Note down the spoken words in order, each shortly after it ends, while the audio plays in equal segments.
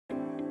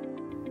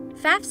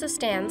FAFSA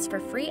stands for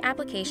Free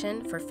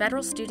Application for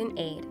Federal Student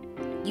Aid.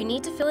 You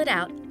need to fill it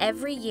out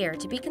every year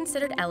to be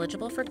considered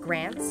eligible for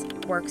grants,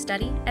 work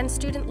study, and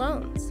student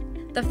loans.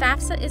 The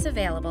FAFSA is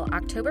available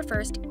October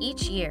 1st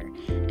each year,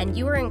 and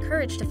you are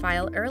encouraged to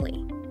file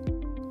early.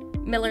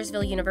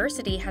 Millersville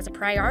University has a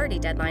priority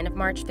deadline of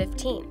March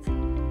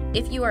 15th.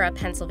 If you are a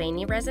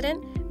Pennsylvania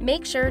resident,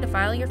 make sure to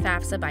file your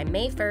FAFSA by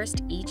May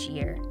 1st each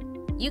year.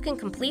 You can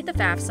complete the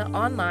FAFSA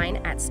online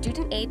at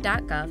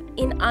studentaid.gov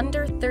in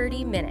under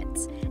 30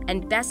 minutes.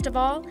 And best of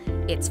all,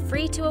 it's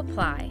free to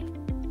apply.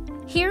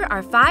 Here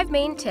are 5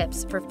 main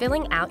tips for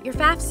filling out your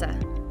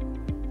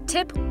FAFSA.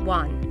 Tip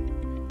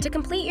 1. To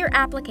complete your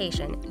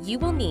application, you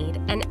will need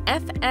an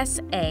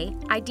FSA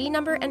ID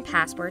number and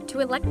password to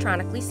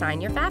electronically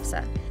sign your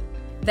FAFSA.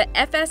 The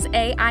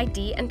FSA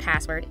ID and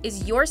password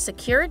is your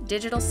secure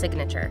digital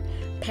signature.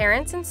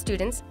 Parents and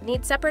students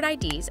need separate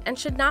IDs and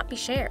should not be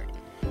shared.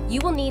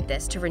 You will need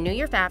this to renew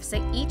your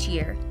FAFSA each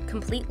year,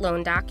 complete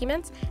loan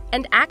documents,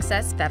 and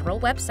access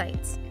federal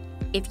websites.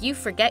 If you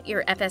forget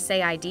your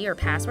FSA ID or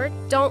password,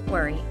 don't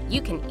worry, you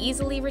can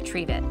easily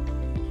retrieve it.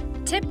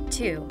 Tip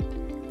 2.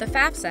 The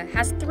FAFSA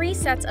has 3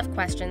 sets of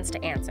questions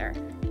to answer.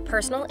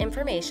 Personal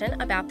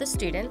information about the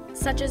student,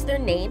 such as their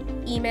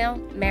name, email,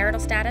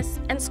 marital status,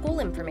 and school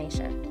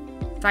information.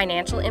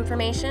 Financial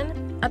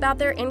information about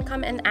their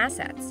income and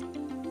assets.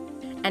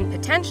 And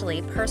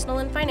potentially personal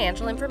and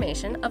financial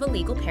information of a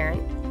legal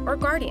parent or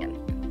guardian.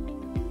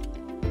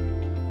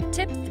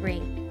 Tip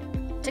 3.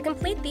 To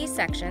complete these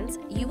sections,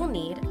 you will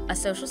need a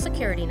Social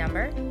Security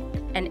number,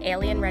 an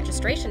alien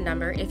registration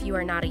number if you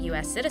are not a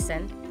U.S.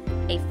 citizen,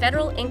 a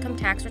federal income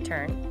tax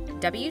return,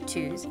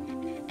 W-2s,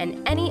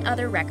 and any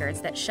other records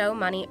that show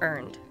money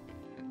earned.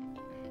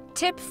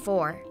 Tip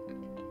 4.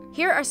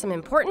 Here are some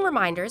important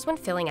reminders when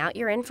filling out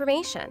your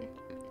information.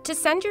 To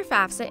send your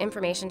FAFSA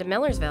information to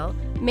Millersville,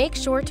 make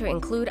sure to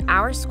include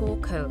our school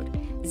code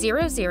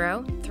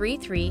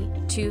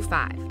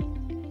 003325.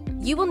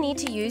 You will need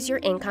to use your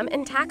income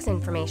and tax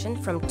information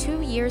from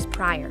 2 years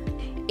prior.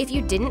 If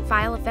you didn't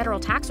file a federal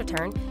tax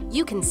return,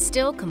 you can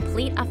still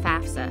complete a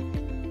FAFSA.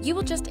 You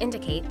will just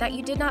indicate that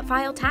you did not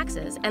file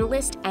taxes and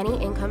list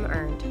any income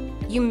earned.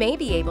 You may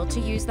be able to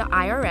use the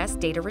IRS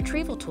data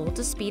retrieval tool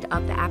to speed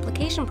up the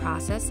application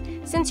process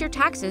since your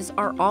taxes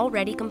are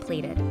already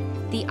completed.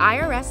 The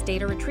IRS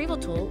data retrieval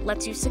tool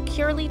lets you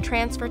securely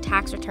transfer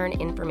tax return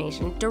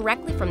information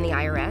directly from the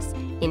IRS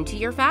into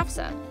your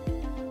FAFSA.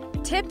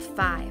 Tip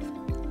 5.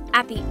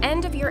 At the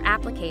end of your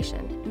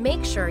application,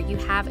 make sure you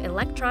have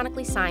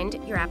electronically signed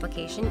your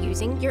application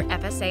using your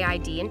FSA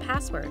ID and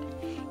password.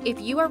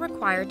 If you are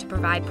required to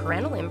provide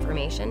parental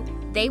information,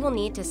 they will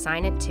need to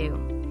sign it too.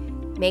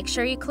 Make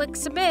sure you click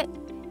Submit.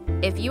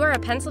 If you are a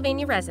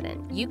Pennsylvania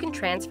resident, you can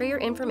transfer your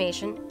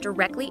information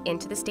directly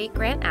into the state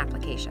grant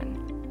application.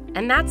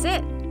 And that's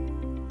it.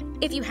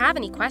 If you have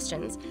any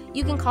questions,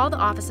 you can call the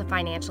Office of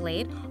Financial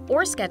Aid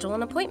or schedule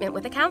an appointment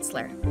with a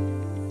counselor.